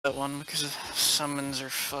that one because summons are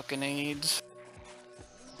fucking aids.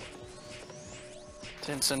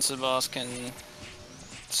 And since the boss can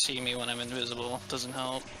see me when I'm invisible, doesn't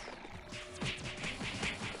help.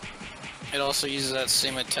 It also uses that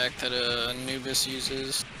same attack that Anubis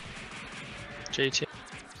uses. JT.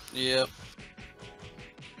 Yep.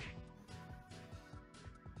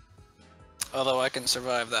 Although I can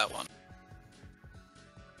survive that one.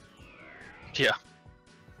 Yeah.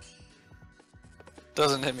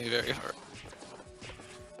 Doesn't hit me very hard.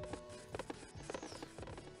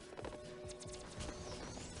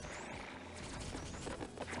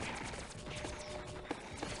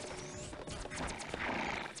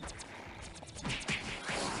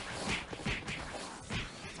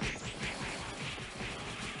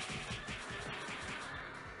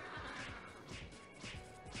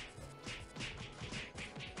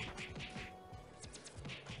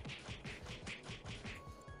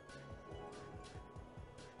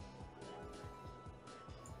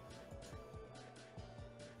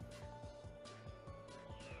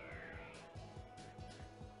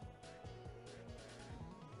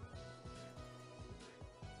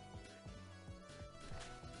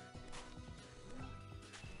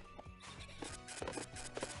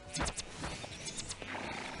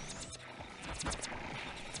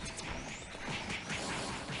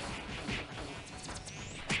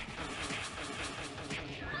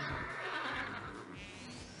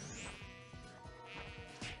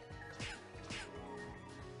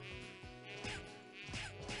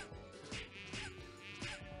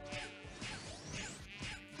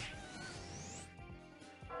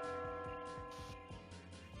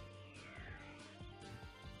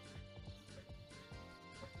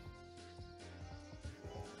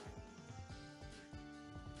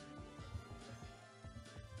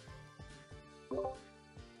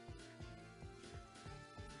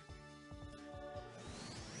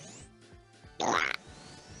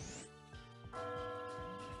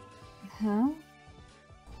 Huh?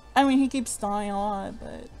 I mean, he keeps dying a lot,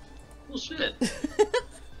 but... Bullshit.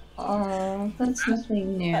 Oh, that's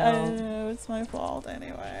nothing new. I don't know, it's my fault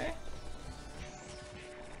anyway.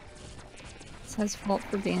 It's his fault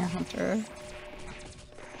for being a hunter.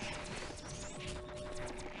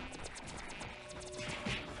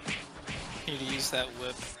 Need to use that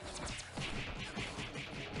whip.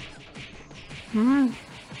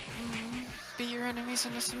 Beat your enemies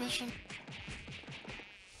into submission.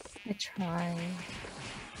 I try.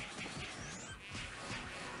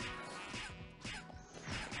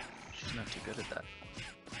 She's not too good at that.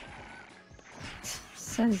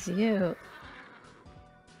 Says you.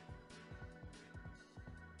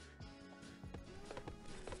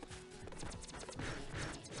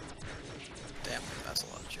 Damn, that's a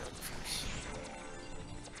lot of geographers.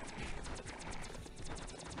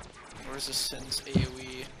 Where's the Sin's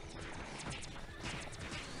AoE?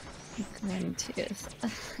 Going to use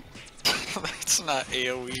that. That's not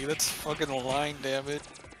AoE, that's fucking line damage.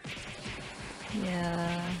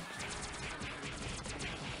 Yeah.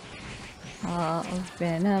 Oh,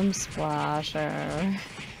 Venom Splasher.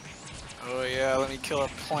 Oh yeah, let me kill a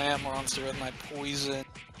plant monster with my poison.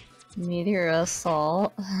 Meteor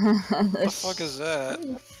Assault. What the fuck is that?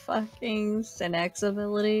 Fucking Synex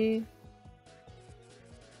ability.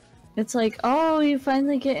 It's like, oh, you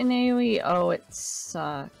finally get an AoE. Oh, it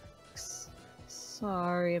sucks.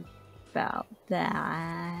 Sorry about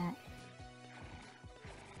that.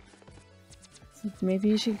 It's like, maybe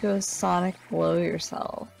you should go Sonic Blow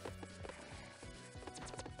yourself.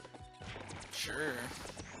 Sure.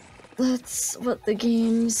 That's what the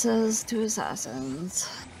game says to assassins.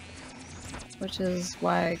 Which is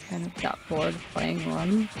why I kind of got bored playing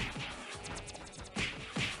one.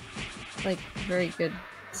 Like, very good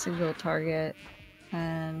single target,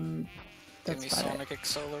 and Give that's me about Sonic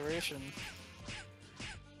Acceleration.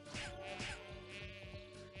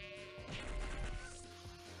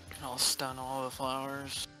 And I'll stun all the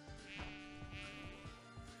flowers.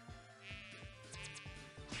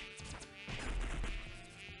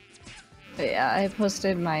 But yeah, I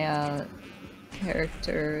posted my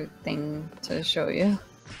character thing to show you.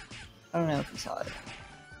 I don't know if you saw it.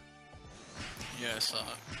 Yeah, I saw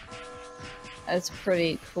it. It's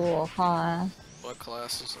pretty cool, huh? What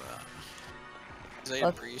class is that? Is that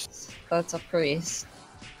a priest? That's a priest.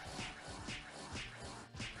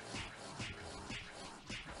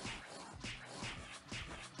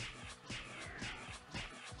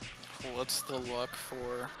 What's the luck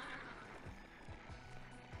for?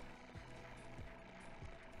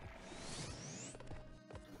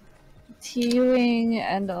 Healing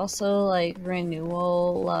and also like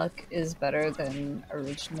renewal luck is better than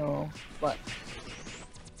original luck.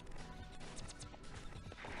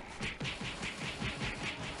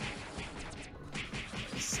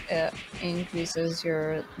 it increases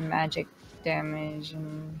your magic damage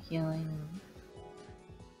and healing.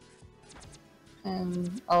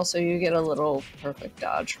 And also you get a little perfect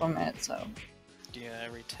dodge from it, so... Yeah,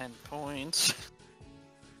 every 10 points.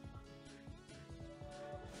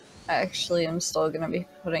 Actually, I'm still gonna be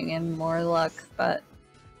putting in more luck, but...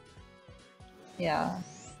 Yeah.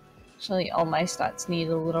 Actually, all my stats need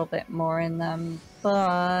a little bit more in them,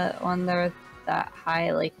 but when they're that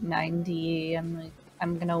high, like 90,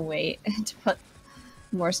 I'm gonna wait to put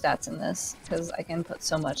more stats in this, because I can put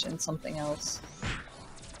so much in something else.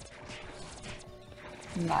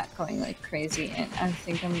 I'm not going like crazy, and I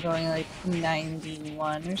think I'm going like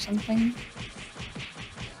 91 or something.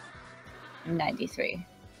 93.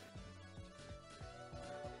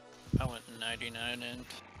 I went 99 and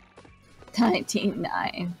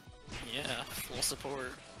 99. yeah, full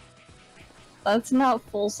support. That's not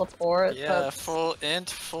full support. Yeah, that's... full int,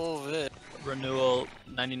 full vid. Renewal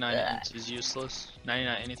 99 int is useless.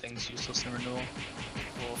 99 anything's useless in renewal.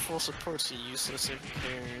 Well, full support's useless if it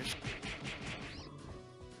cares.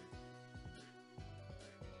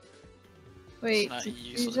 Wait, not did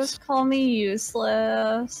useless. you just call me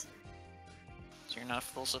useless? You're not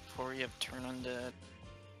full support, you have turn undead.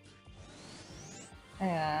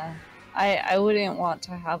 Yeah. I wouldn't want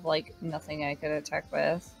to have, like, nothing I could attack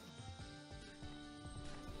with.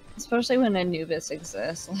 Especially when Anubis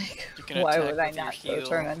exists, like, You can why attack would I with your not go heal.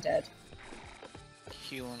 turn undead?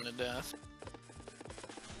 Heal him to death.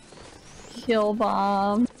 Heal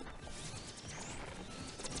bomb.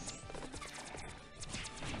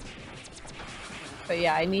 But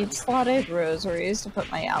yeah, I need slotted rosaries to put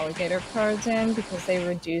my alligator cards in because they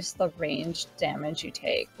reduce the ranged damage you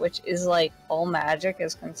take, which is like all magic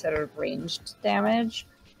is considered ranged damage.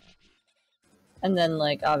 And then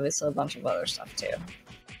like obviously a bunch of other stuff too.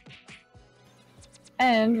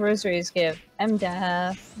 And rosaries give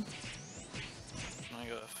MDF. I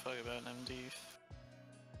give a fuck about MD.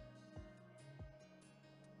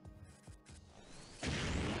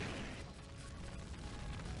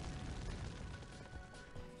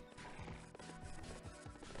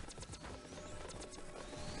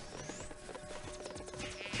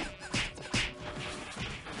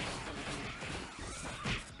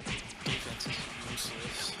 Defense is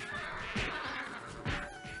useless.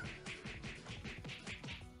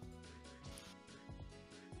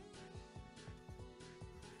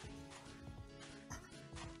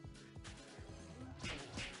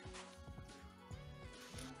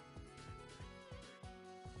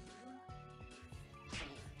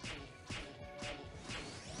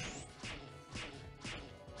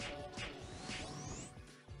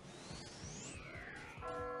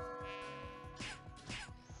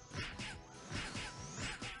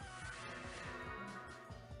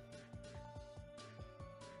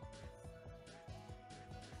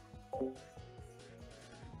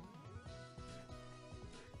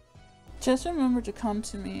 Just remember to come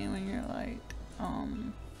to me when you're like,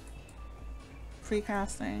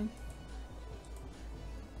 precasting.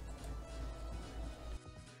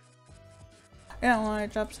 Yeah, when I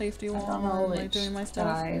drop safety I wall don't know and like which doing my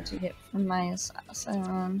stuff. die to get from my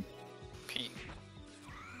assassin. Pink.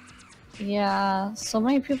 Yeah, so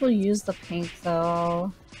many people use the pink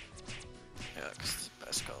though. Yeah, 'cause it's the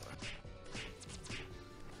best color.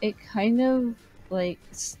 It kind of like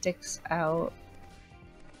sticks out.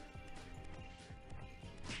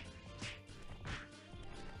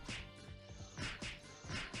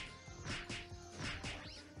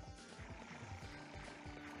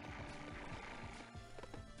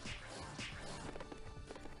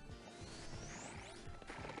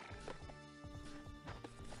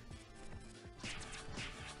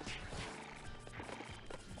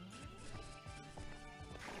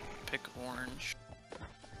 Pick orange.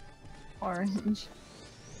 Orange.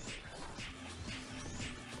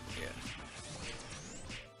 Yeah.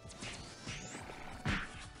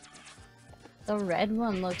 The red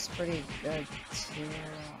one looks pretty good too.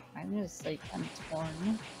 I'm just like, I'm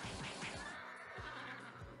torn.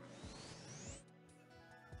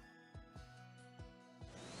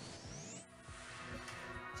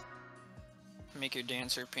 Make your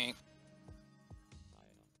dancer pink.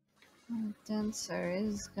 Dancer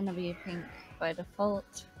is gonna be pink by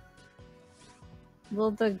default.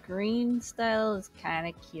 Well, the green style is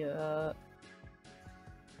kind of cute. I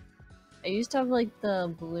used to have like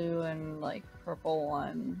the blue and like purple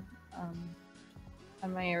one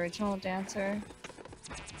on my original dancer.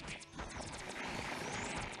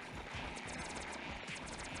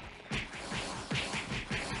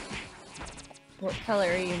 What color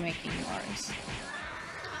are you making yours?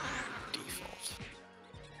 Default.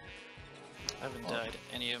 I haven't dyed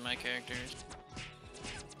any of my characters.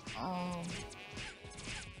 Oh.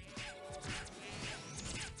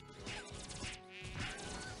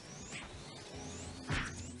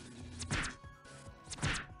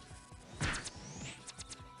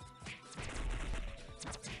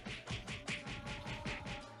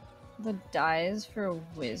 The dyes for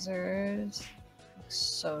wizards look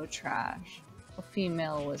so trash. Well,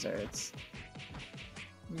 female wizards.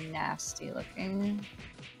 Nasty looking.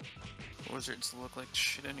 Wizards look like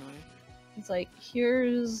shit anyway. It's like,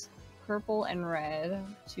 here's purple and red,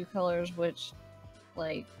 two colors which,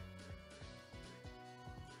 like,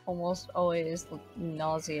 almost always look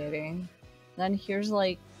nauseating. Then here's,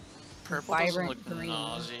 like, Purple doesn't vibrant look green.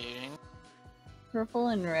 nauseating. Purple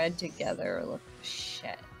and red together look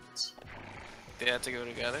shit. They have to go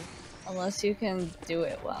together. Unless you can do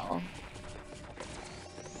it well.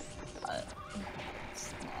 But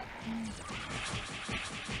it's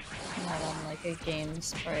not on like a game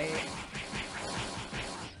sprite.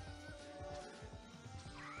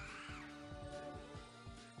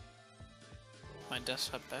 My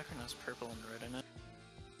desktop background has purple and red in it.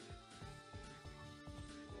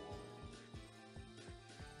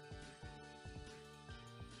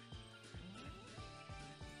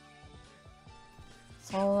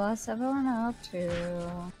 So what's everyone up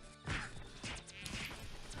to?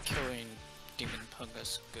 Killing demon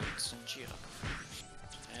pungus, goats, and geographers.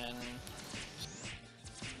 And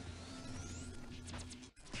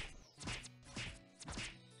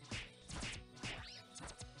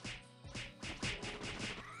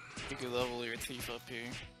you could level your thief up here.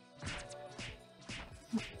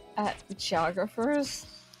 At geographers?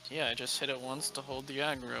 Yeah, just hit it once to hold the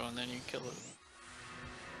aggro and then you kill it.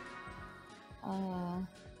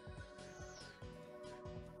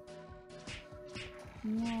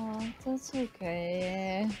 No, that's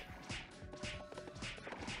okay.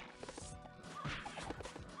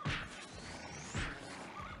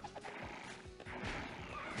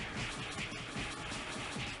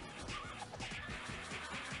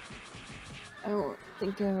 I don't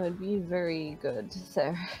think it would be very good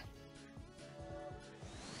there.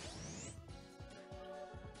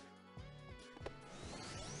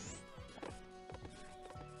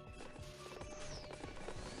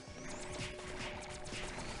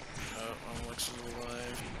 Oh, Alex is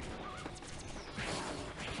alive.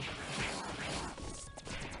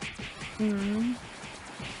 Hmm.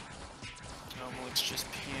 Alex just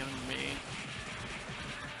PM'd me.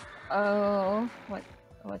 Oh,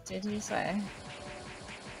 what did he say?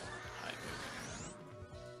 Hi.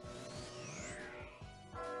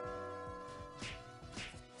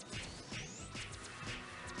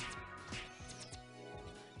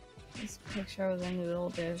 This picture of the noodle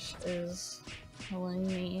dish is killing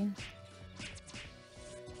me.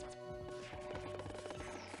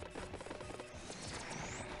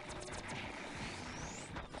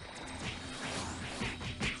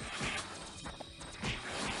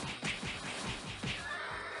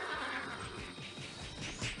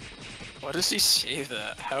 Why does he say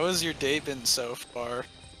that? How has your day been so far?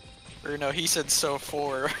 Or no, he said so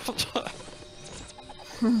far.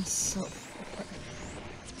 So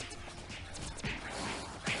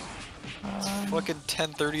It's fucking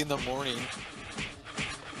 10:30 in the morning.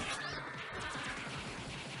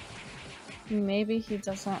 maybe he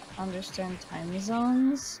doesn't understand time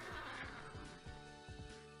zones.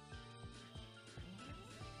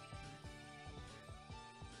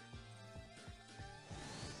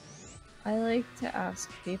 I like to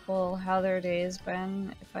ask people how their day's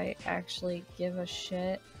been if I actually give a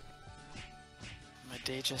shit, My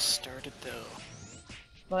day just started though.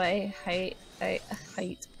 but I hate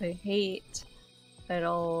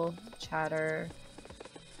idle chatter.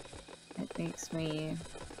 It makes me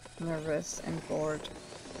nervous and bored.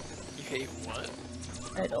 You hate what?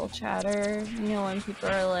 Idle chatter, you know, when people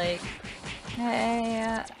are like,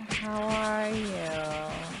 hey, how are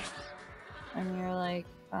you? And you're like,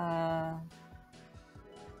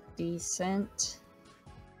 decent.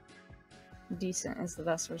 Decent is the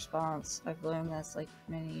best response. I've learned this like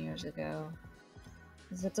many years ago.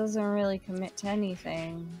 Because it doesn't really commit to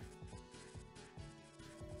anything.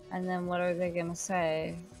 And then what are they gonna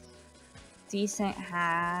say? Decent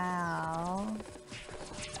how?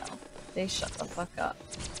 No, they shut the fuck up.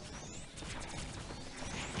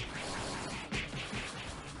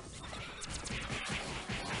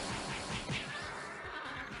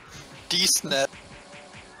 Decent.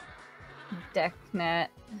 Decknet.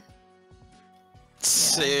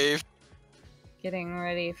 Save. Getting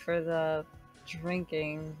ready for the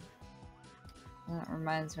drinking. That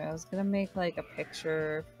reminds me, I was gonna make like a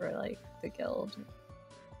picture for like the guild.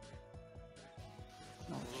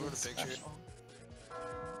 What a picture.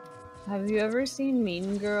 Have you ever seen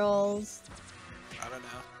Mean Girls? I don't know.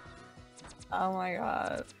 Oh my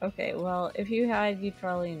god. Okay, well, if you had, you'd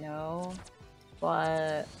probably know.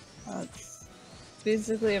 But it's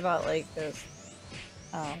basically about like this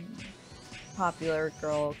popular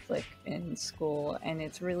girl clique in school, and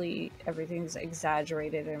it's really everything's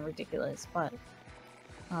exaggerated and ridiculous. But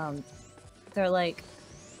they're like,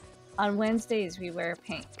 on Wednesdays we wear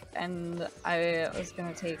pink, and I was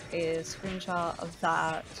gonna take a screenshot of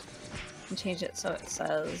that and change it so it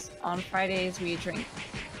says, on Fridays we drink.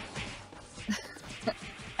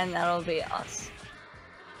 And that'll be us.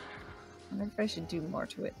 I wonder if I should do more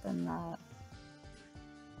to it than that.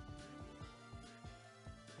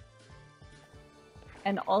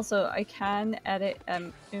 And also, I can edit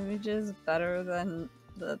images better than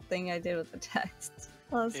the thing I did with the text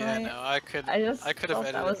last night. No, I could have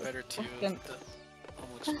edited it better too. The home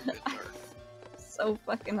looks a bit dark. So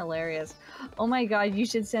fucking hilarious. Oh my god, you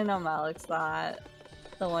should send Alex that.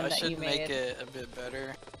 The one that you made. I should make it a bit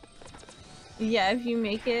better. Yeah, if you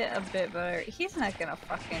make it a bit better, he's not gonna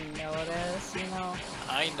fucking notice, you know?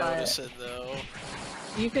 I notice it though.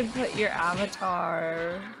 You could put your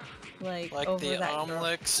avatar, like over the that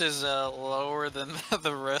Omlix is lower than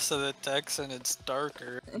the rest of the text and it's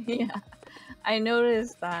darker. Yeah, I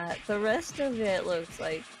noticed that. The rest of it looks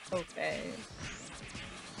like okay.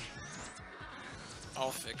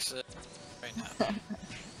 I'll fix it right now.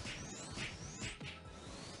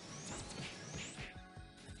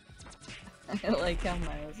 I like how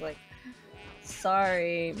mine was like,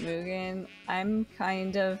 sorry, Mugen, I'm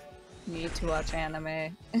kind of need to watch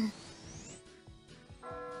anime. I'm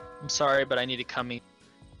sorry, but I need to come.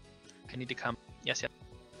 I need to come. Yes, yes.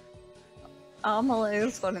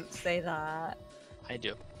 Amalus wouldn't say that. I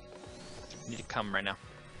do. I need to come right now.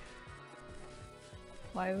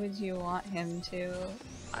 Why would you want him to?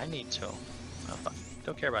 I need to. Oh, fuck.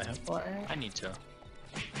 Don't care about him. What? I need to.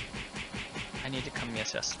 I need to come.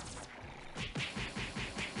 Yes, yes.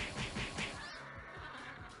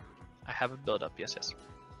 I have a build up. Yes, yes.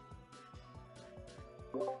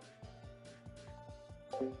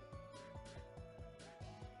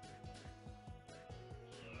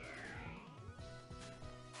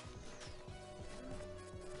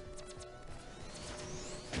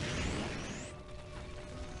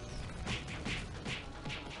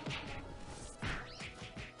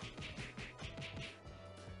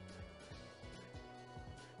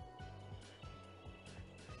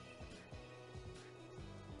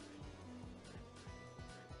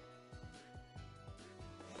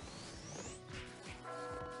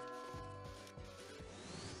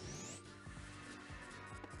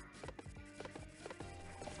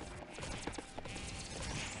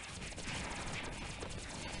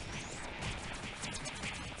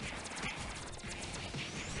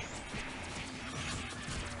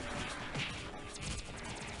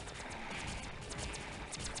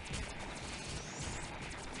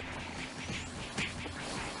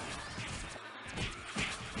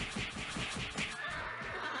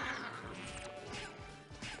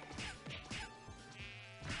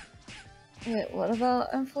 Wait, what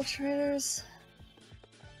about infiltrators?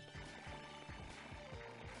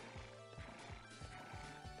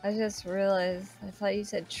 I just realized, I thought you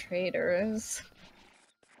said traders.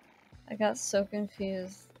 I got so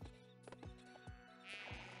confused.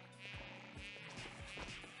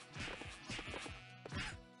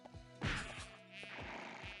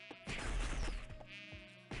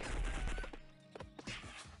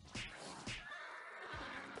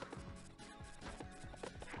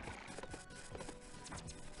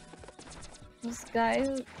 This guy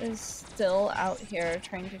is still out here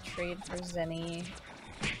trying to trade for Zenny,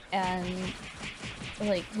 and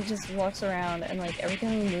like he just walks around and like every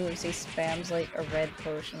time he moves he spams like a red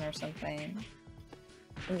potion or something.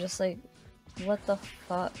 I'm just like, what the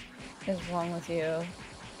fuck is wrong with you?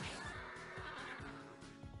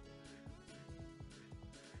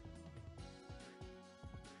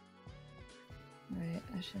 Right,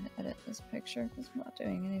 I should edit this picture because I'm not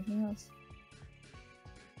doing anything else.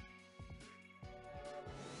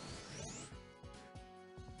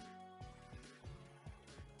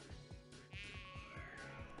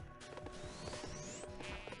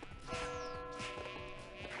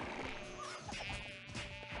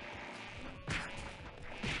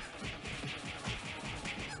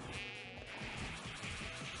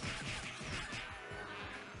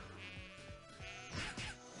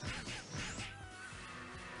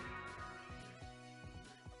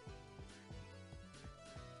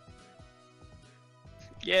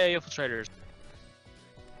 Yay, infiltrators.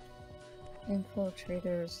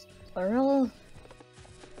 Infiltrators, plural?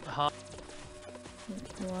 Uh-huh.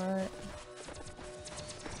 What?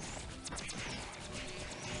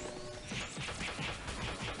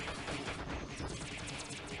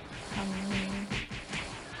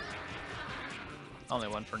 Only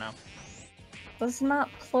one for now. That's not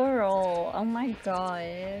plural. Oh my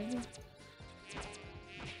god.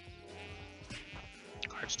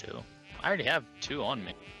 Cards 2. I already have 2 on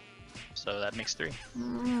me. So that makes 3.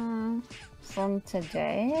 From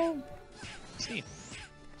today? See.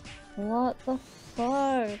 What the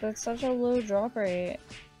fuck? That's such a low drop rate.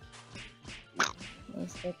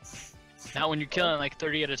 It's Now when you're killing like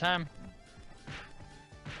 30 at a time.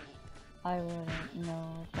 I wouldn't know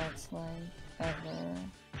what that's like, ever.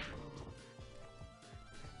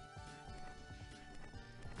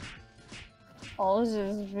 I'll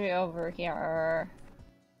just be over here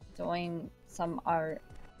doing some art.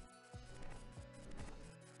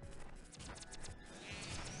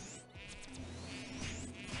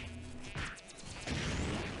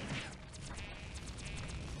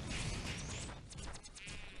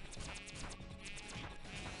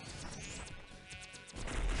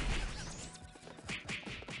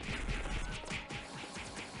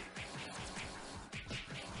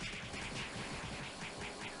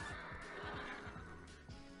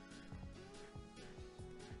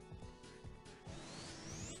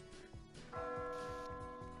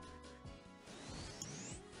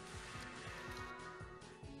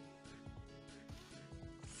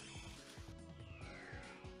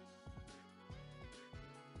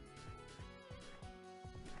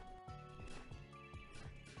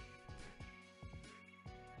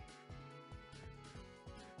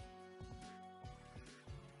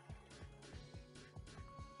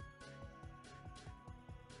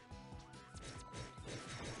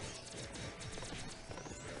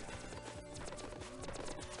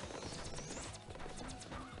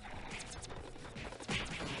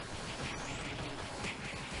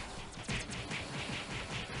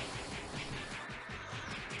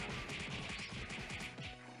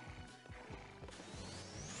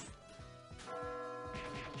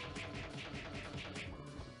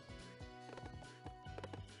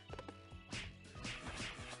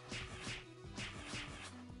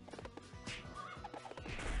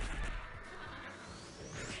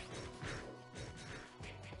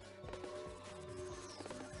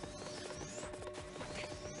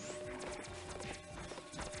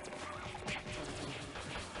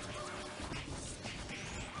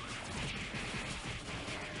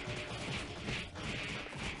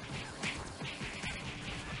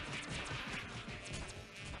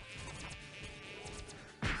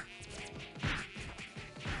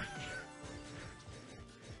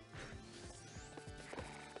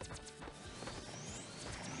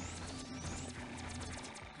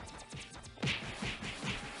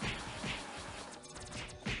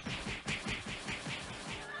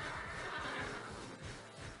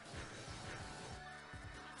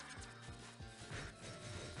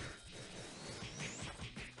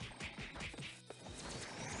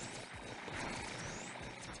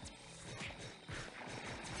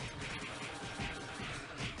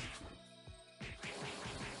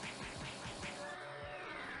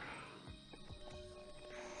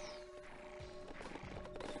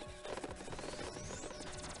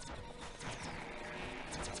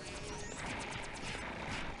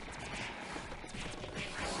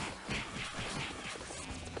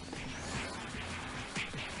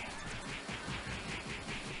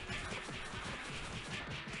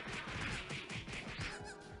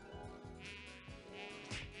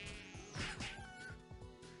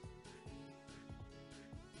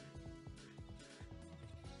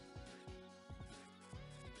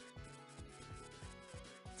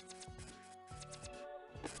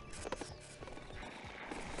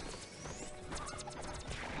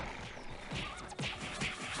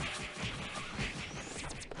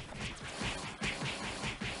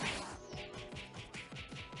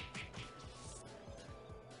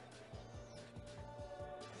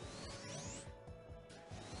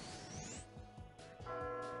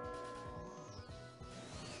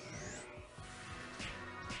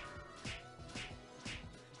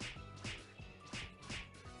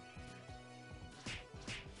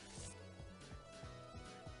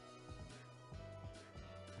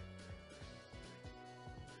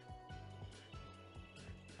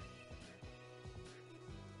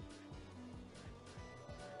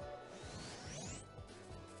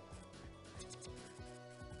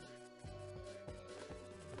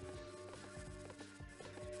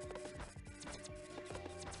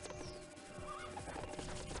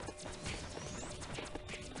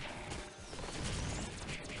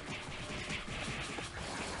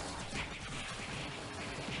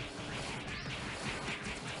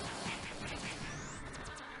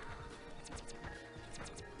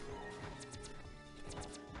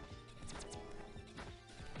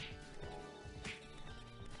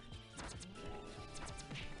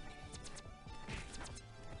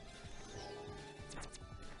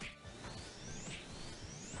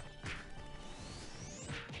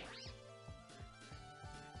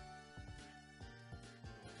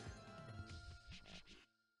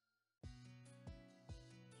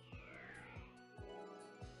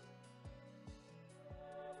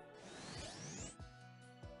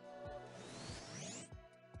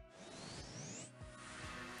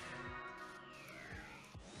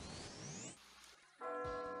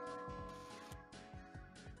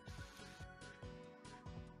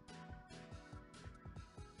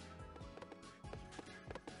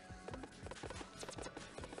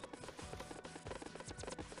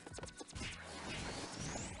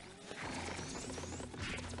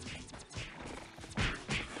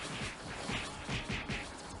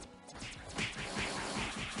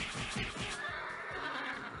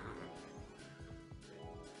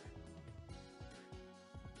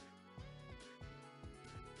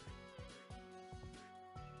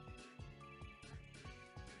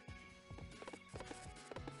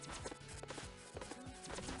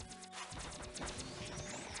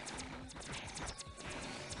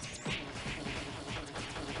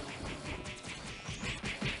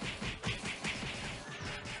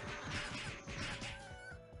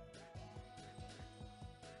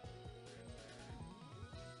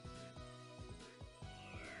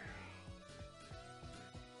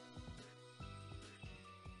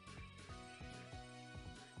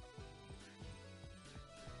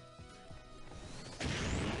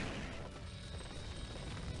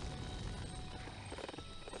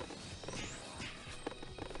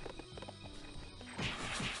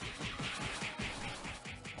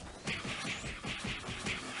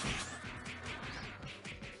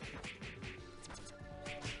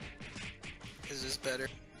 better.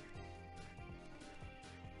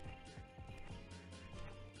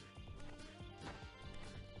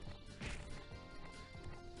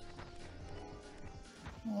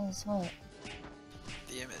 Is what?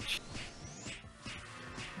 The image.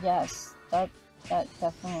 Yes, that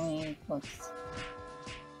definitely looks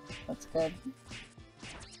good.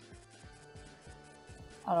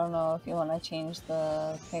 I don't know if you want to change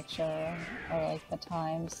the picture or like the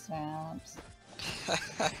timestamps.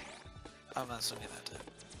 I'm not sending that to him.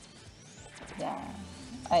 Yeah,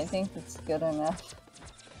 I think it's good enough.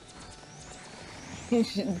 You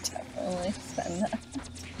should definitely send that.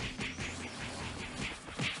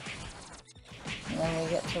 And then we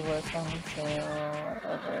get to listen to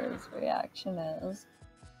whatever his reaction is.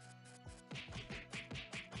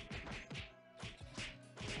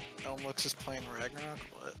 Elmlux is playing Ragnarok?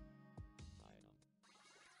 What?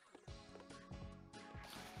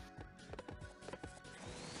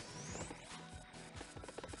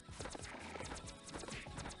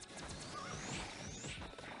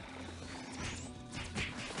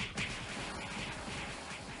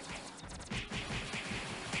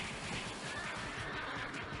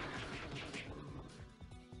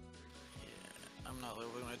 Yeah, I'm not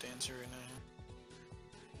leveling my dancer right now.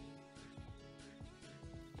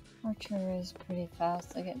 Archer is pretty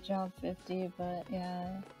fast. I get job 50, but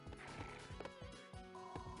yeah.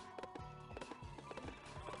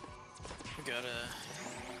 I gotta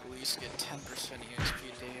at least get 10%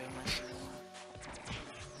 EXP day on myself.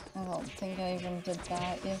 I don't think I even did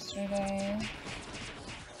that yesterday.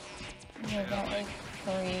 I got like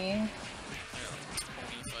 3. I got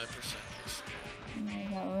like 25% yesterday.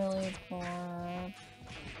 I got really poor.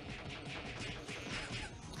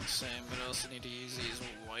 Same, but I also need to use these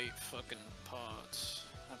white fucking pots.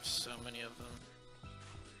 I have so many of them.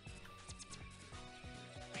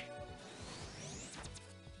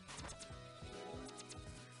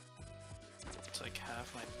 It's like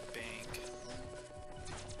half my bank.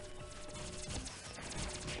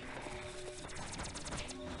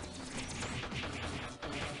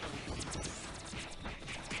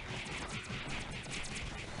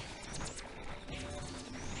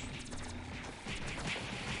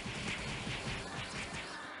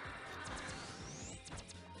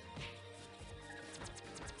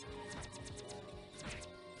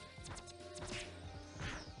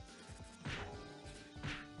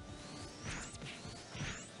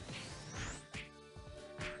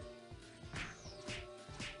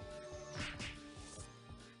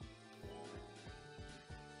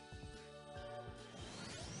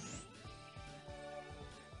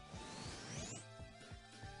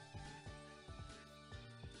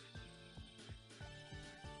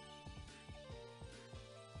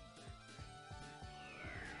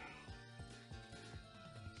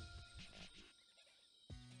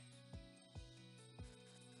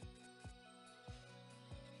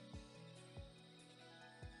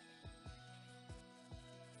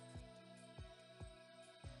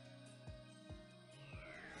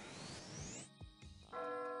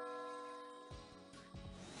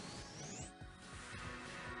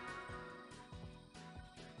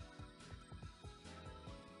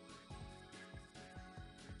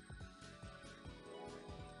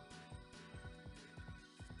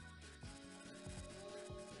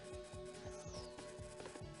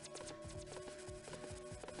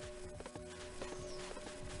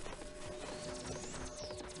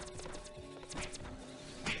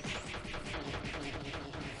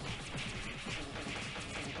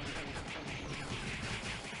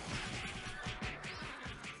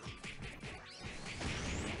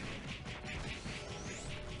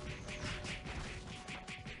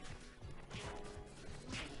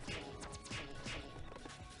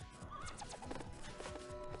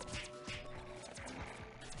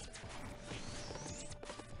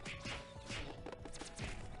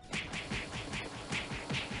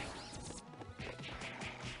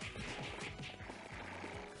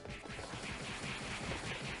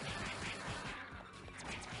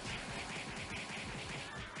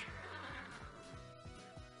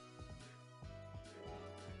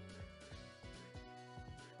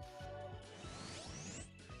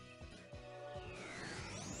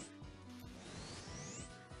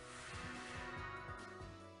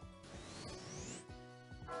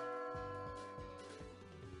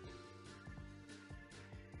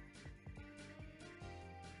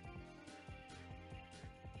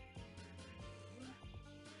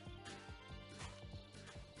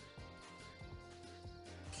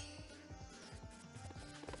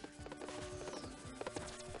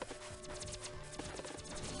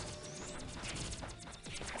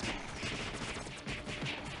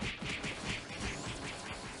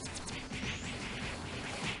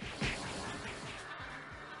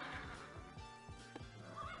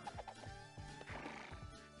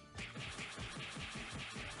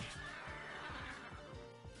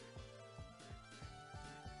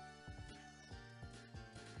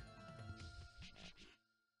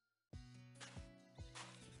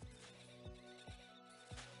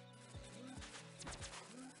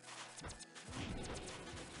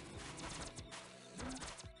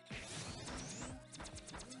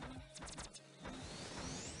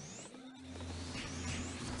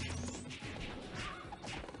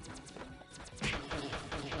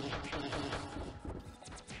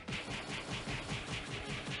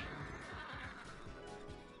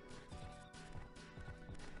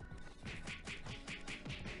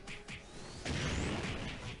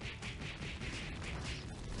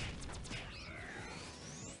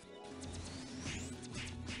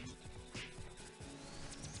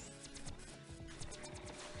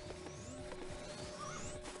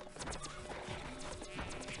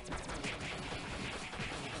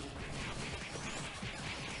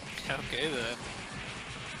 Okay then.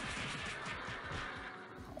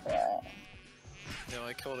 What? Yo,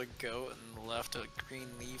 I killed a goat and left a green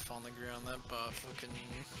leaf on the ground. That bot fucking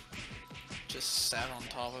just sat on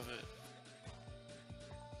top of it.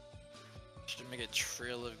 Should make a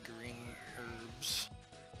trail of green herbs.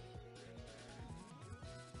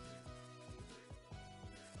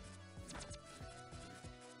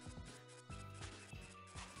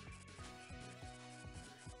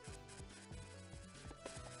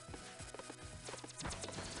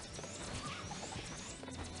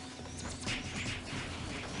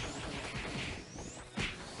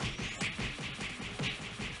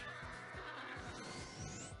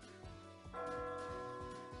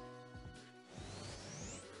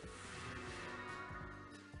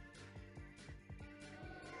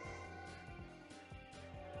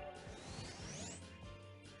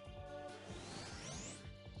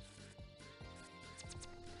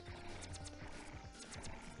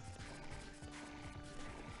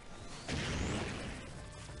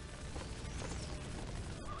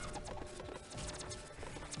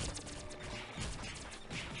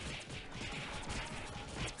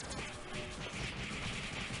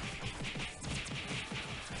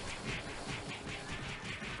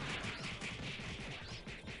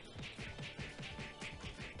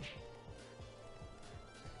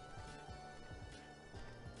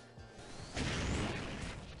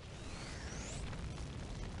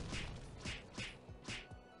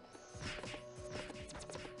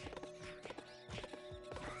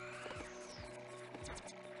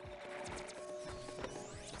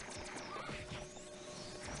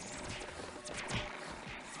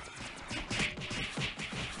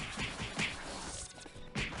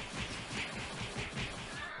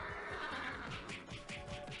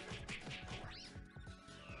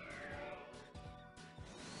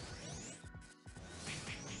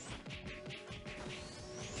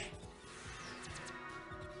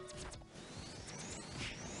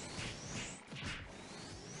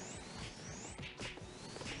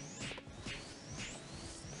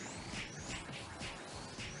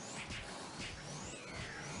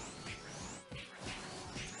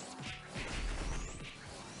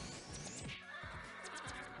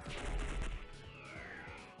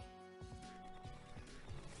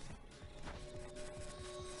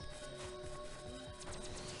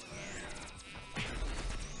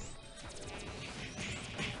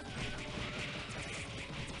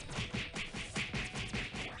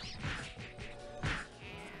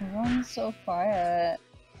 Everyone's so quiet.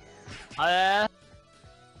 Got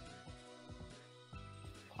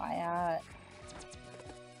Quiet.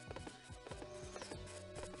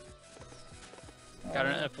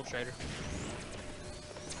 an infiltrator.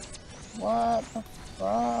 What the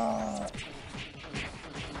fuck?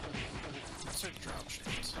 What's their drop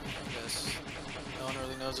chance? I guess no one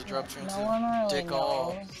really knows the drop chance. No one really Dick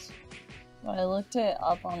all. knows. But I looked it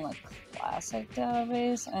up on the classic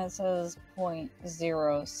database and it says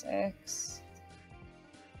 0.06.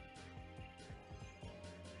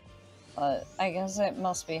 But I guess it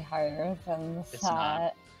must be higher than It's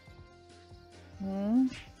that. Hmm?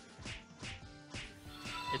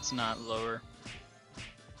 It's not lower.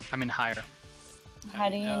 I mean higher. How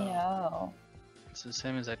do you know? know? It's the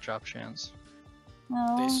same as that drop chance.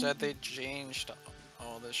 No. They said they changed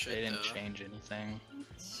all this shit. They didn't though. change anything.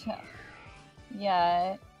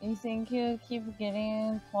 Yeah, you think you keep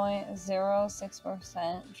getting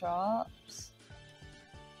 0.06% drops?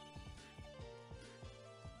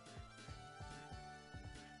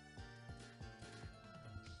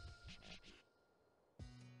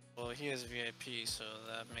 Well, he has VIP, so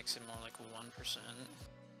that makes it more like 1%.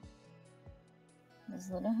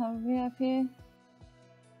 Does Luna have VIP?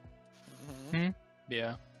 Mm-hmm.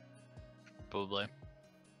 Yeah. Probably.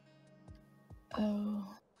 Oh.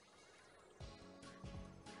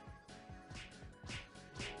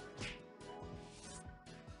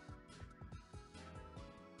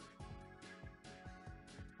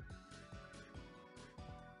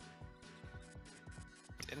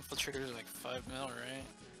 Infiltrators are like 5 mil, right?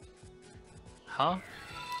 Huh?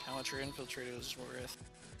 How much are infiltrators worth?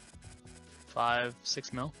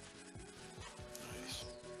 5-6 mil? Nice.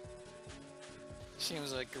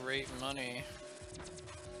 Seems like great money.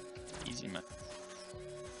 Easy man.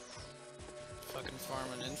 Fucking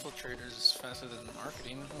farming infiltrators is faster than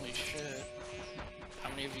marketing. Holy shit. How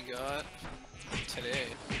many have you got today?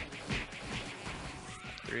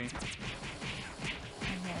 3.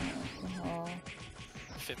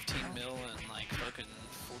 15 mil in like fucking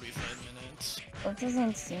 45 minutes. That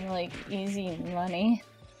doesn't seem like easy money.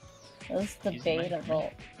 That's Easy money for me.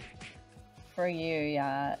 debatable. For you,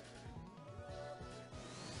 yeah.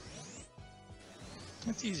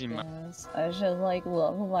 That's easy, man. Yes, I should like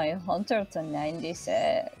level my hunter to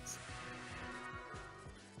 96.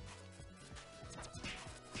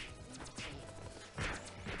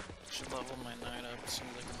 Should level my knight up.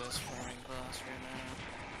 Seems like the best farming class right now.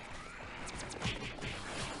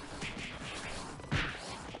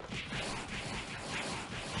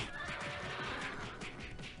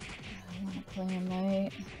 I wanna play a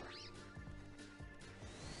knight.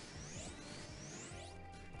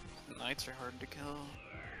 Knights are hard to kill.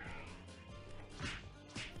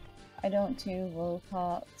 I don't do low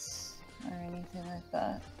pots or anything like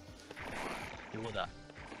that. You will die.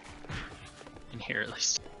 In here, at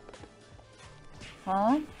least.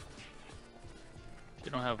 Huh? If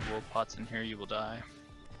you don't have wool pots in here, you will die.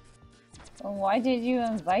 Well, why did you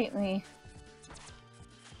invite me?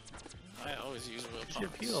 I always use will Your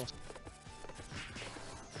pots. peel.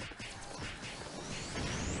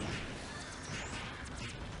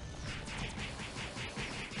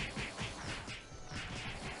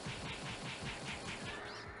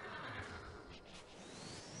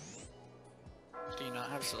 Do you not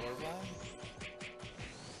have silver blood?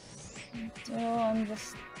 No, I'm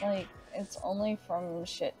just like, it's only from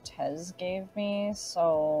shit Tez gave me,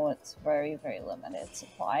 so it's very, very limited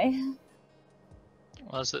supply.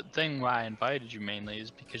 Well, that's the thing why I invited you mainly,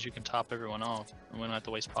 is because you can top everyone off and we don't have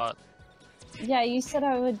to waste pot. Yeah, you said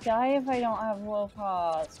I would die if I don't have wool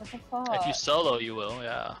pots. What the fuck? If you solo, you will,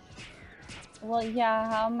 yeah. Well, yeah,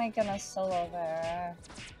 how am I gonna solo there?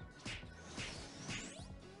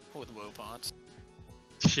 With will pots.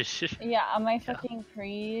 Yeah, am I fucking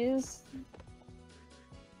priest?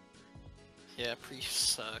 Yeah,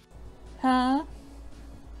 priests suck. Huh?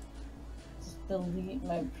 Just delete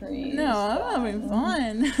my priest. No, I'm having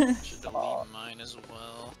fun. Should delete mine as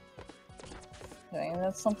well. Kidding,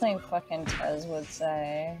 that's something fucking Tez would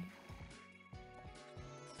say.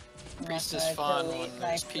 I'm Priest not is gonna fun delete when my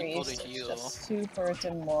there's people to priest, heal. It's just super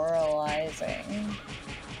demoralizing.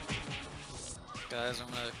 Guys, I'm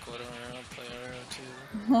gonna quit Aurora, play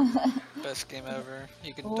Aurora 2. Best game ever.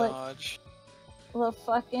 You can What? dodge. The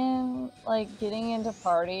fucking, like, getting into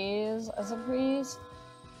parties as a priest,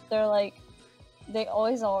 they're like, they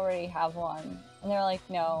always already have one. And they're like,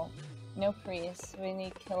 no priests, we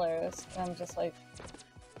need killers. And I'm just like,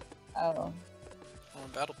 oh, I'm a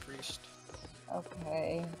battle priest.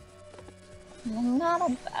 okay. I'm not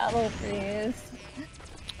a battle priest,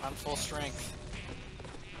 I'm full strength.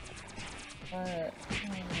 but,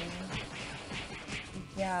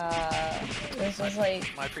 yeah, this is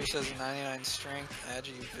like, My priest has 99 strength,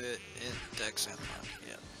 agi, fit, int, dex, and luck.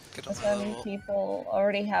 Yeah. Good on that's my when level. people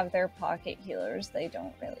already have their pocket healers, they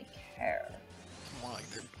don't really care. More like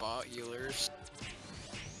they're bot healers.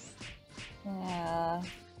 Yeah,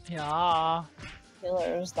 Yeah.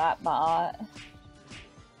 healers, that bot.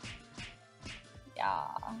 Yeah.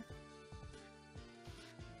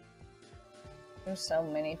 There's so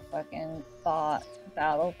many fucking bot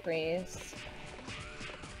battle priests.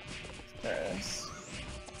 It's gross.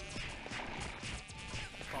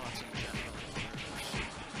 Bots in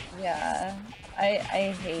general. Yeah,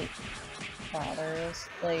 I hate botters,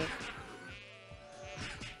 like,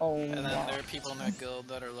 oh, And then there are people in that guild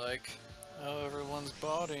that are like, oh, everyone's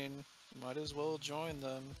botting. Might as well join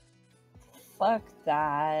them. fuck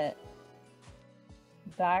that.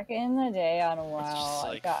 Back in the day on just WoW, I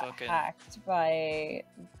like got fucking- hacked by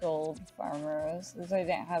gold farmers because I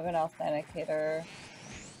didn't have an authenticator.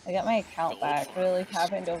 I got my account Gold back. It like farmers.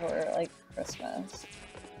 happened over like Christmas.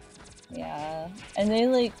 Yeah, and they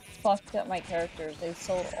like fucked up my characters. They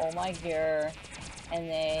sold all my gear, and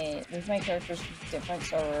they moved my characters to different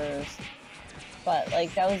servers. But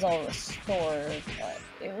like that was all restored. But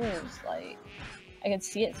it was like I could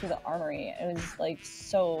see it through the armory. It was like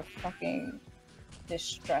so fucking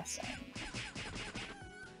distressing.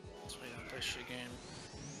 That's why you don't play shit game.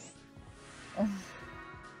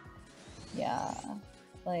 Yeah,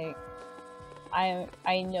 like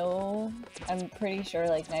I know, I'm pretty sure,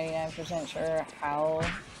 like 99% sure how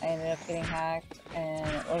I ended up getting hacked, and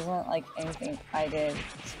it wasn't like anything I did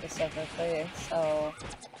specifically, so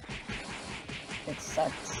it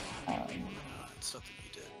sucks. No, it's something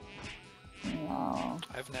you did. No.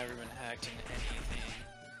 I've never been hacked in anything.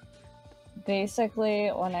 Basically,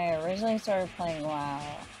 when I originally started playing WoW,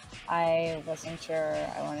 I wasn't sure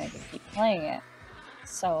I wanted to keep playing it.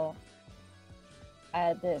 So, I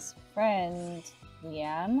had this friend,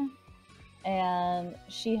 Leanne, and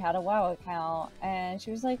she had a WoW account, and she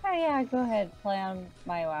was like, oh yeah, go ahead, play on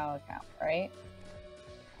my WoW account, right?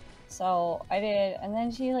 So, I did, and then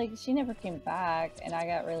she never came back, and I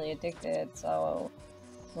got really addicted, so,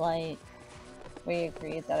 like, we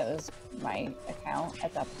agreed that it was my account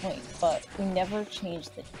at that point, but we never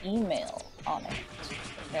changed the email on it,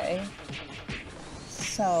 okay?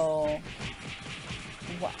 So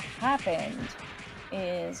what happened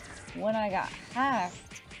is when I got hacked,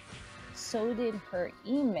 so did her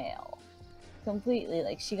email completely.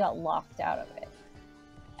 Like, she got locked out of it.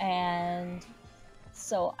 And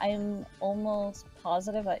so I'm almost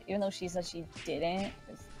positive that even though she said she didn't,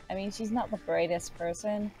 I mean, she's not the brightest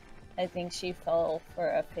person. I think she fell for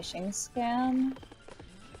a phishing scam.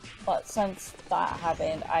 But since that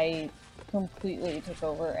happened, I completely took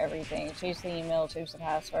over everything. Changed the email, changed the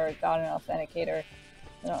password, got an authenticator,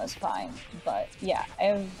 and it was fine. But yeah, I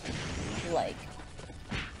have like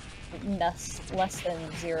less than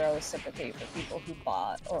zero sympathy for people who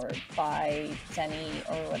bought or buy Zenny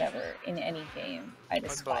or whatever in any game. I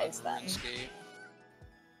despise them. RuneScape.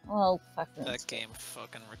 Well, fucking That game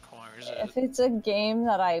fucking requires if it. it's a game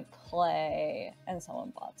that I play and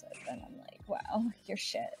someone bought it, then I'm like, wow, you're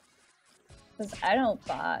shit. Because I don't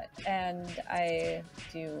bot, and I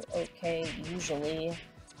do okay usually.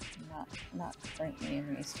 Not currently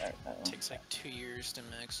in restart though. It takes like 2 years to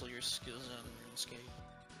max all your skills on RuneScape.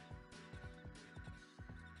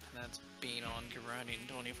 And that's being on grinding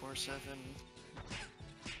 24/7.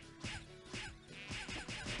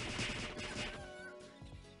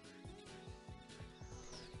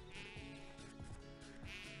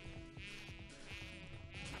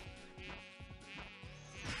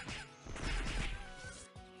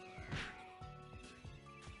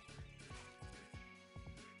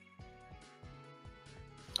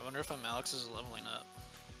 I wonder if Alex is leveling up.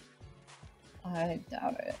 I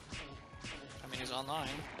doubt it. I mean, he's online.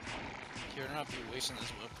 You're not be wasting his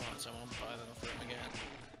whip points. I won't buy them for him again.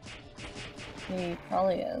 He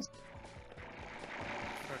probably is.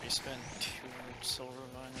 I've already spent 200 silver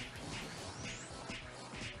mining.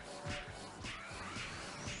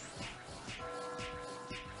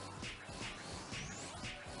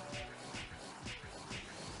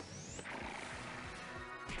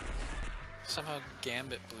 Somehow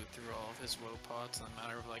Gambit blew through all of his woe pots in a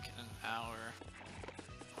matter of like an hour.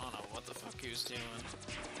 I don't know what the fuck he was doing.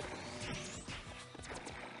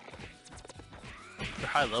 If you're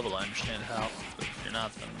high level, I understand how, but if you're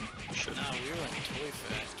not, then you shouldn't. Nah, we were in Toy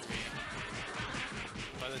Factory.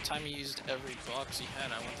 By the time he used every box he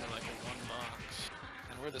had, I went through like a 1 box.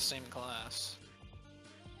 And we're the same class.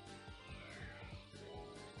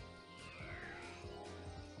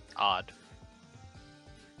 Odd.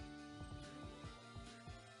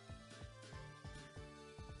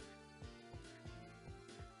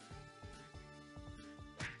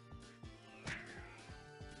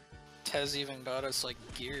 Tez even got us like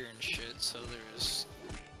gear and shit, so there's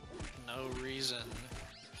no reason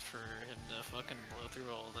for him to fucking blow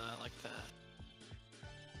through all that like that.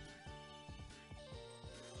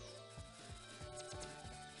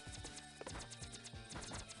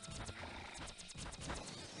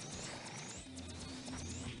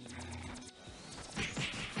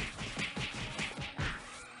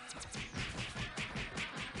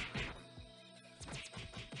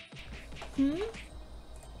 Hmm?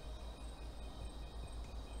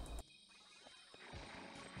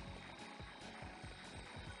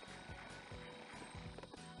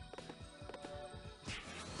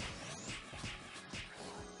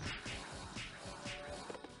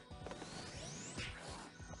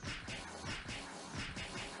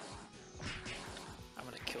 I'm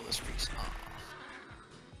gonna kill this priest. Aw.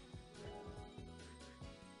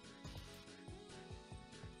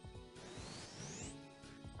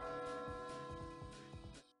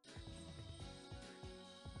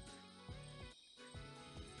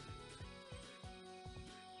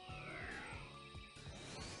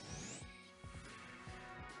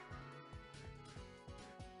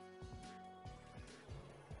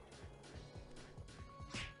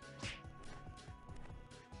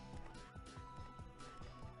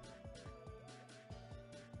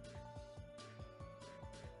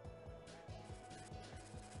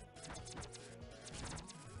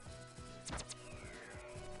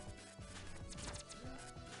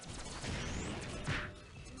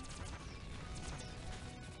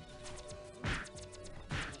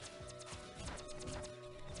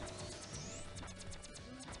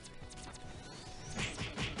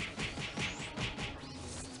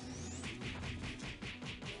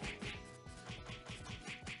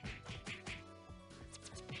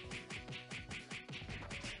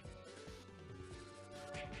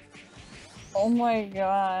 Oh my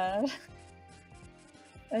god.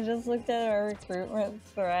 I just looked at our recruitment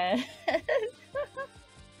thread.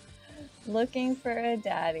 Looking for a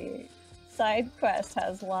daddy. Side quest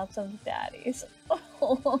has lots of daddies.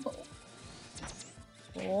 Oh.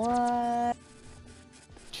 What?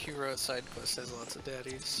 Hero side quest has lots of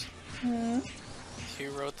daddies. Hmm?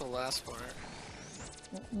 Who wrote the last part?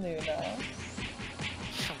 Luna.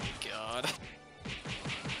 Oh my god.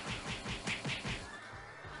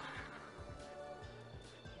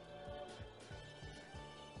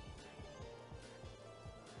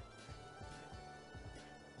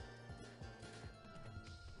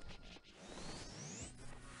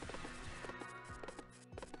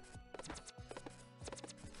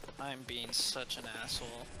 I'm being such an asshole.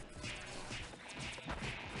 I'm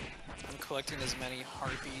collecting as many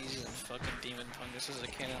harpies and fucking demon fungus as I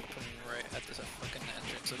can and putting them right at this fucking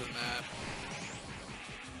entrance of the map.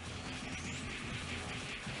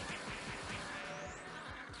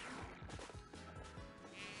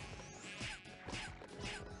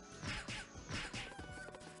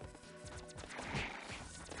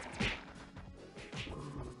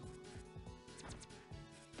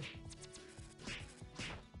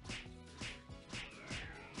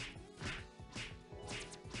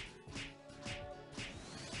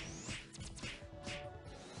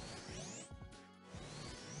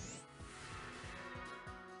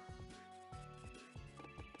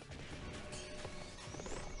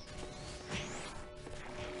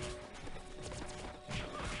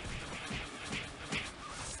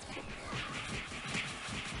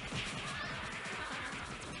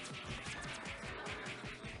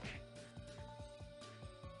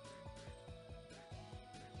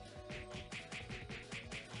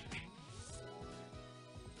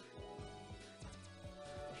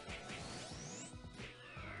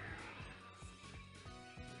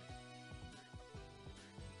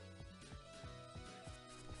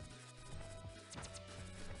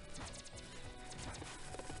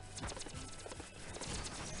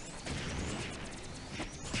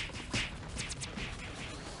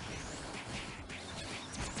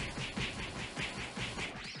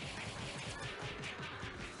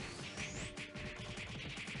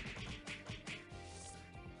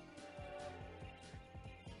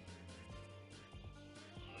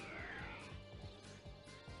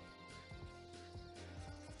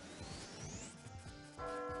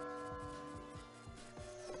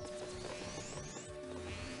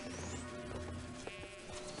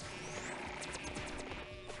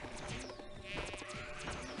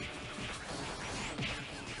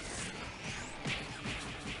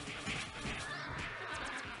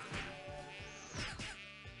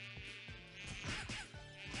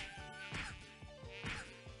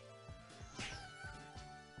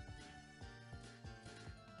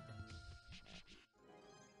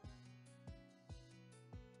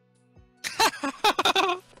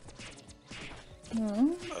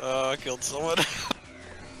 Hmm? I killed someone.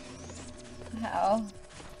 How?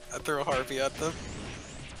 I threw a harpy at them.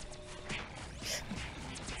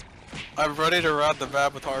 I'm running around the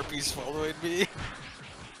map with harpies following me.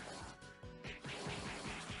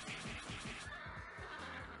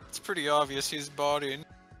 It's pretty obvious he's bodying.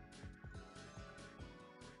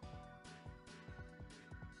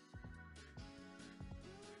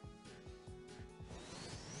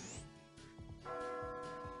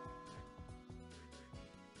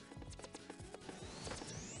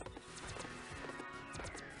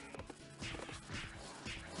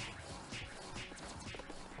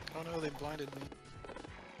 Oh no, they blinded me.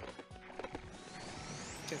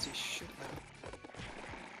 Can't see shit now.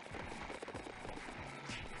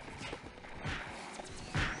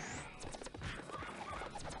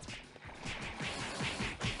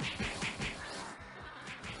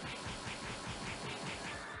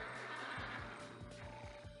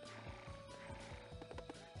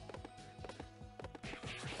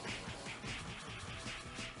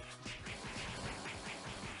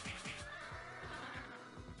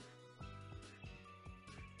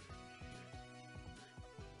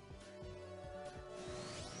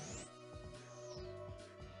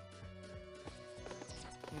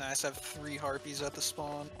 Nice, I have 3 harpies at the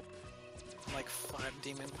spawn. And like 5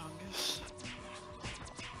 demon fungus.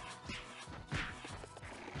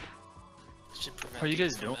 Should prevent What are you people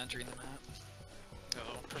guys from doing? entering the map.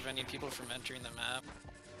 Oh, preventing people from entering the map.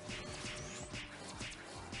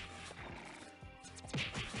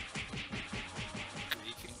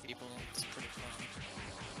 Griefing people, it's pretty fun.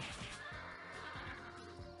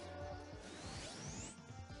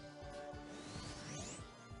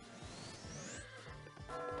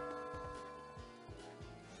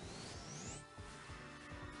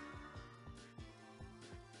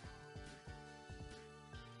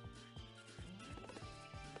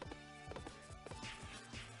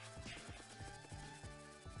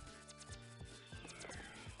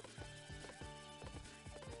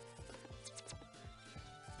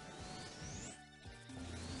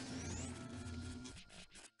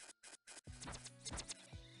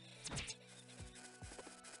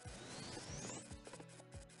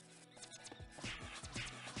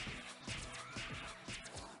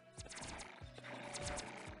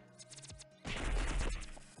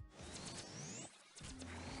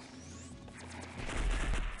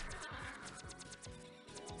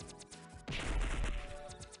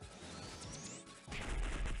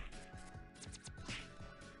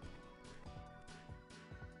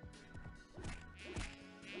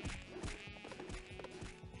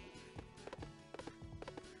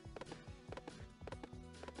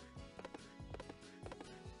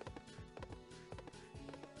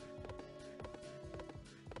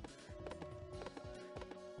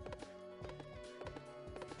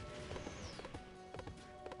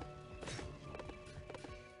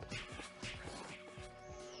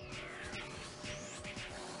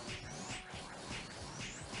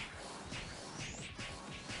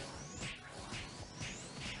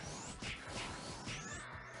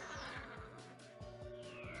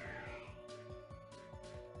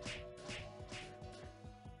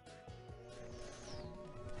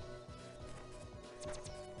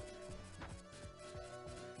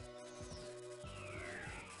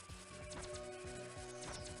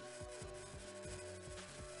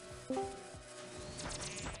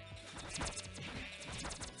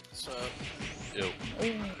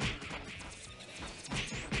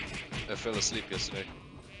 fell asleep yesterday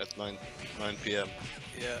at 9 p.m.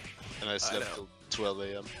 Yeah. and I slept know. till 12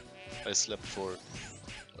 a.m. I slept for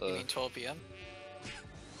You mean 12 p.m.?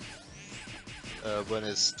 when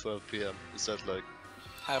it's 12 p.m. Is that like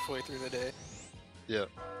Halfway through the day. yeah?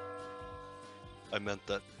 I meant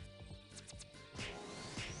that.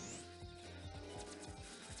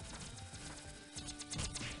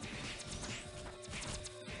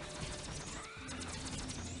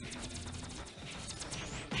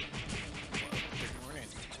 Good morning.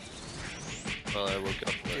 Well, I woke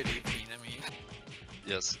up Good like evening, I mean.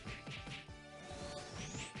 yes.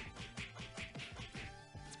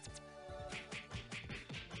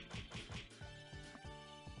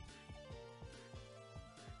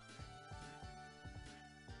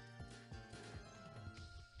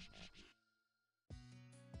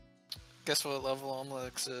 Guess what level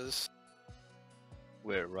Omlex is?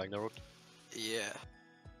 Where Ragnarok? Yeah.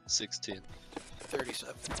 16.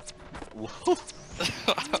 37. Whoa!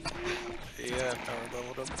 Yeah, power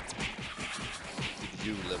leveled him. Did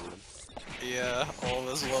you level him? Yeah, all of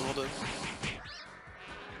us leveled him.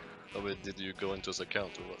 Oh wait, did you go into his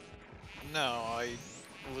account or what? No, I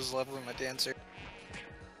was leveling my dancer.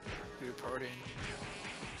 We were partying.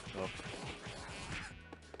 Oh.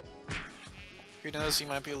 Who knows, he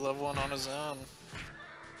might be level 1 on his own.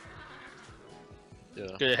 Yeah.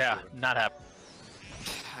 Yeah, sure. not happening.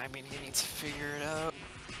 I mean, he needs to figure it out.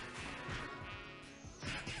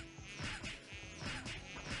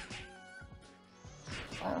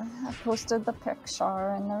 I posted the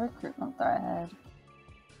picture in the recruitment thread.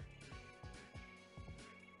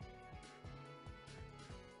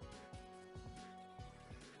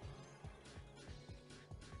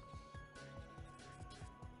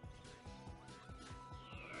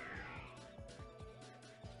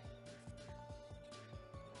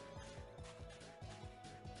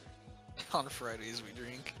 On Fridays we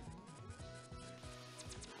drink.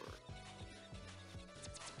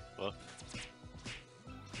 What?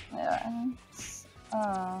 Yeah, it's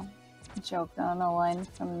a joke on a line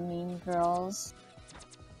from Mean Girls.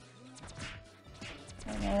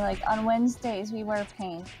 And they're like, on Wednesdays we wear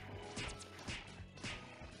paint.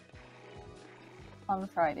 On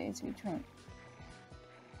Fridays we drink.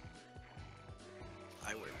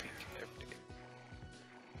 I wear pink every day.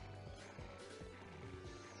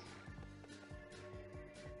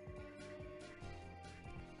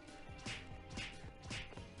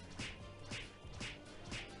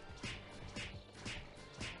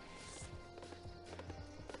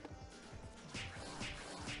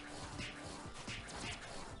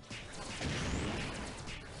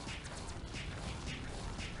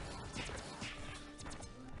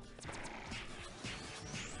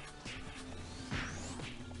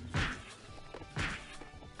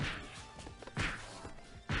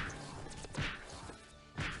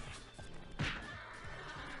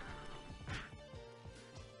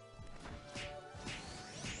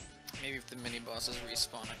 Maybe if the mini bosses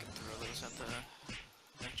respawn, I can throw those at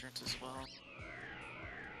the entrance as well.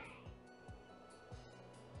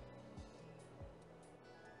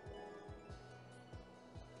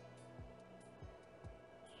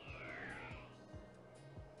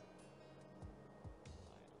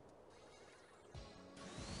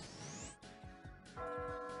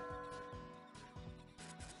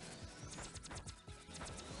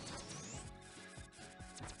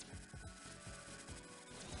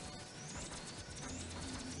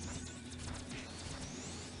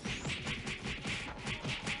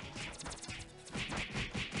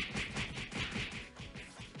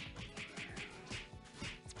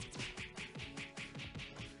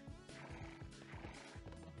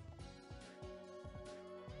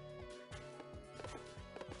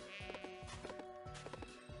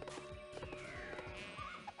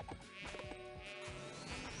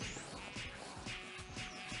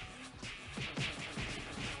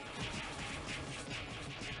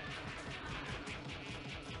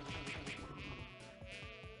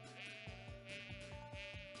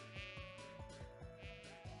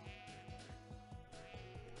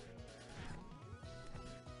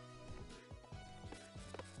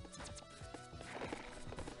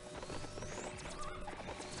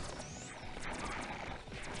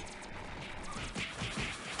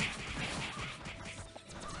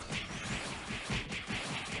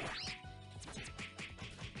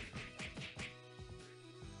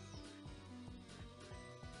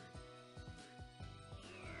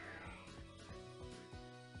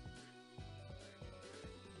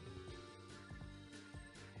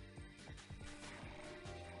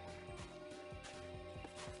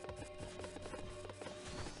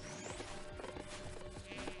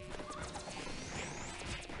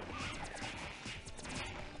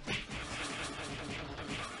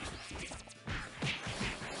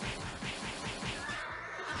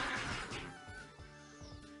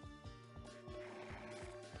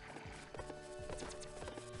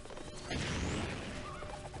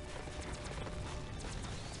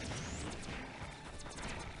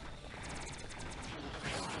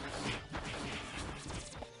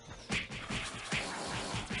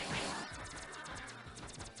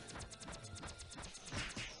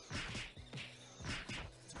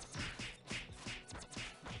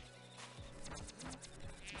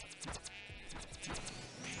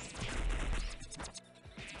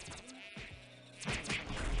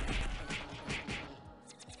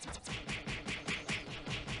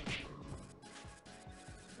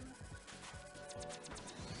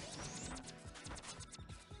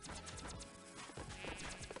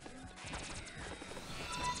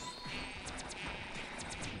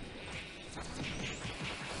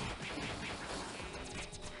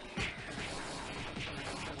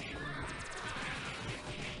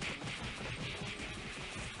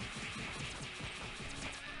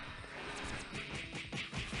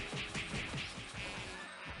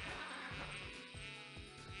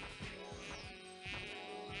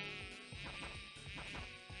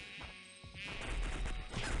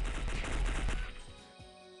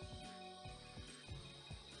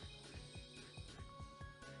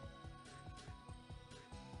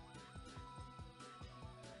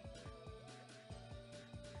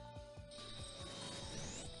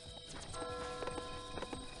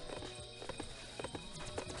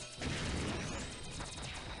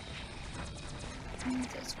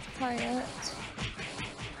 quiet.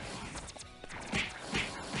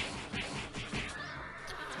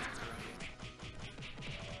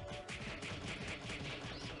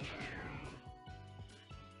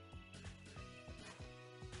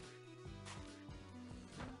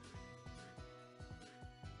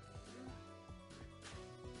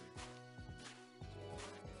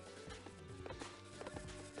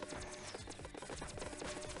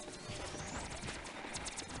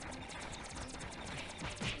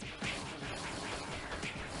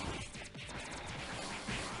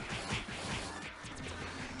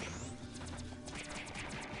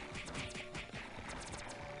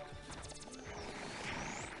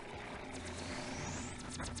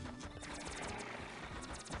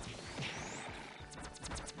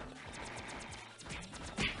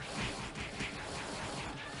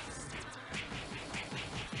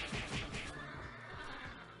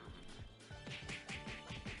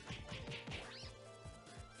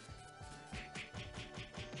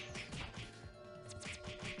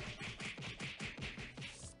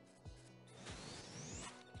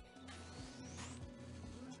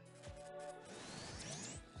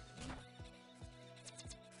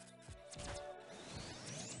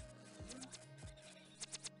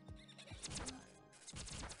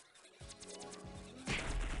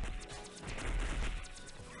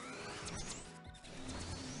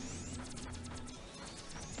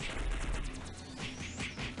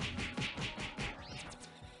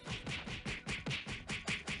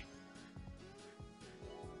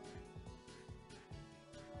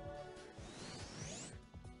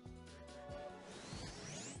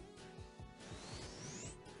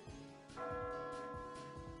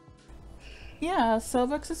 Yeah,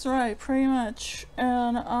 Silvex is right, pretty much.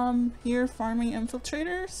 And I'm here farming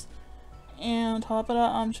infiltrators. And top of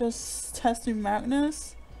that, I'm just testing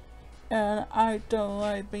Magnus. And I don't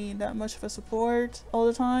like being that much of a support all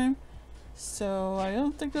the time. So I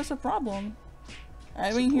don't think that's a problem.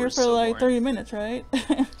 I've been here Support is for so like boring. 30 minutes, right?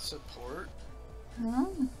 Support? Huh?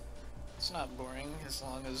 It's not boring as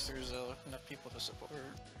long as there's enough people to support.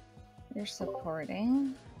 You're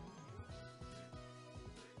supporting?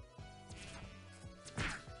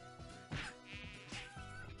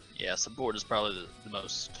 Yeah, support is probably the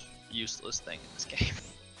most useless thing in this game.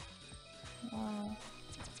 Wow.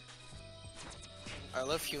 I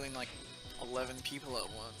love healing like 11 people at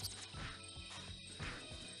once.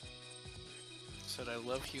 Said I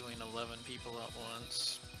love healing 11 people at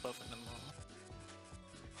once, buffing them all.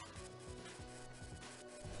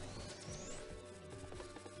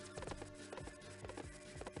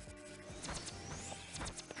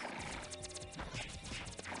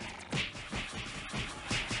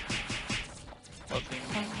 Buffing.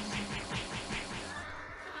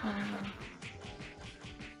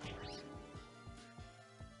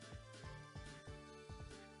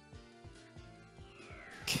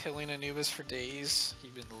 Killing Anubis for days.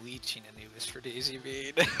 You've been leeching Anubis for days, you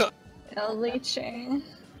mean? No leeching.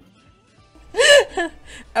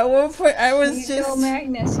 At one point, I was You just. kill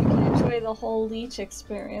Magnus, you can enjoy the whole leech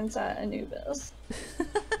experience at Anubis.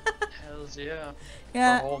 Hells yeah. For a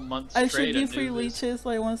Yeah, whole month I straight should do at free Anubis. leeches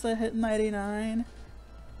like once I hit 99.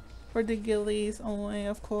 For the gillies only,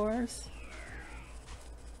 of course.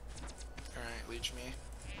 Alright, leech me.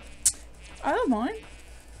 I don't mind.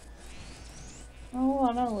 I don't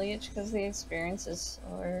want to leech because the experience is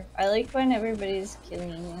slower. I like when everybody's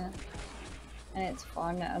killing you. And it's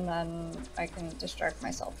fun, and then I can distract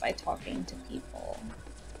myself by talking to people.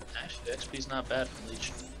 Actually, XP's not bad from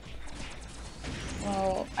Leech.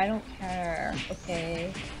 Well, I don't care,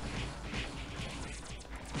 okay?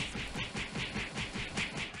 I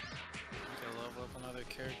gotta level up another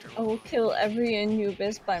character. I will kill every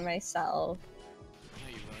Anubis by myself. No,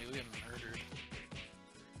 you won't. You'll get murdered.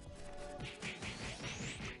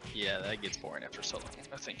 Yeah, that gets boring after so long.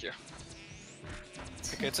 No, thank you.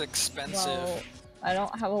 Like, it's expensive. Well, I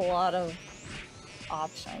don't have a lot of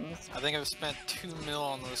options. I think I've spent 2 mil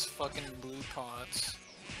on those fucking blue pots.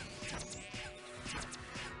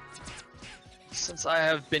 Since I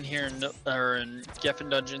have been here in Geffen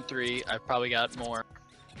Dungeon 3, I've probably got more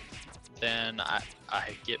than I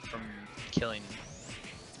get from killing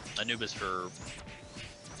Anubis for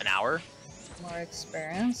an hour. More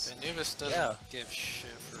experience. Anubis doesn't Yeah. give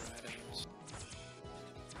shit for items.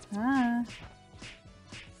 Ah.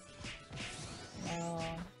 Well,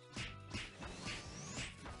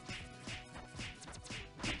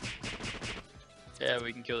 Yeah,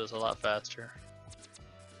 we can kill this a lot faster.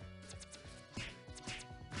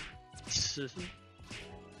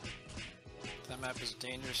 That map is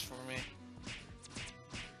dangerous for me.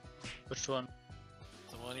 Which one?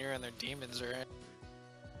 The one you're in, their demons are in.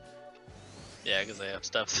 Yeah, because they have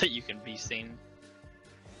stuff that you can be seen.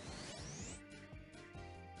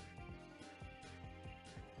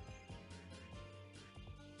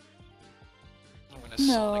 I'm gonna No,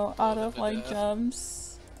 Sonic blow out them of to like death.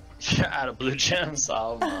 gems. Out of blue gems,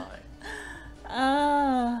 oh my.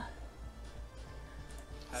 Ah.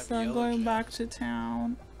 Have So I'm yellow going back gems. to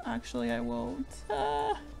town. Actually, I won't.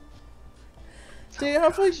 Ah. Do Oh, you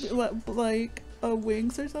have gosh. like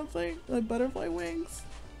wings or something? Like butterfly wings?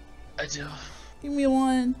 I do. Give me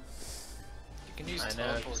one. You can use I know.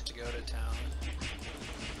 teleport to go to town.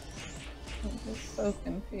 I'm just so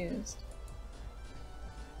confused.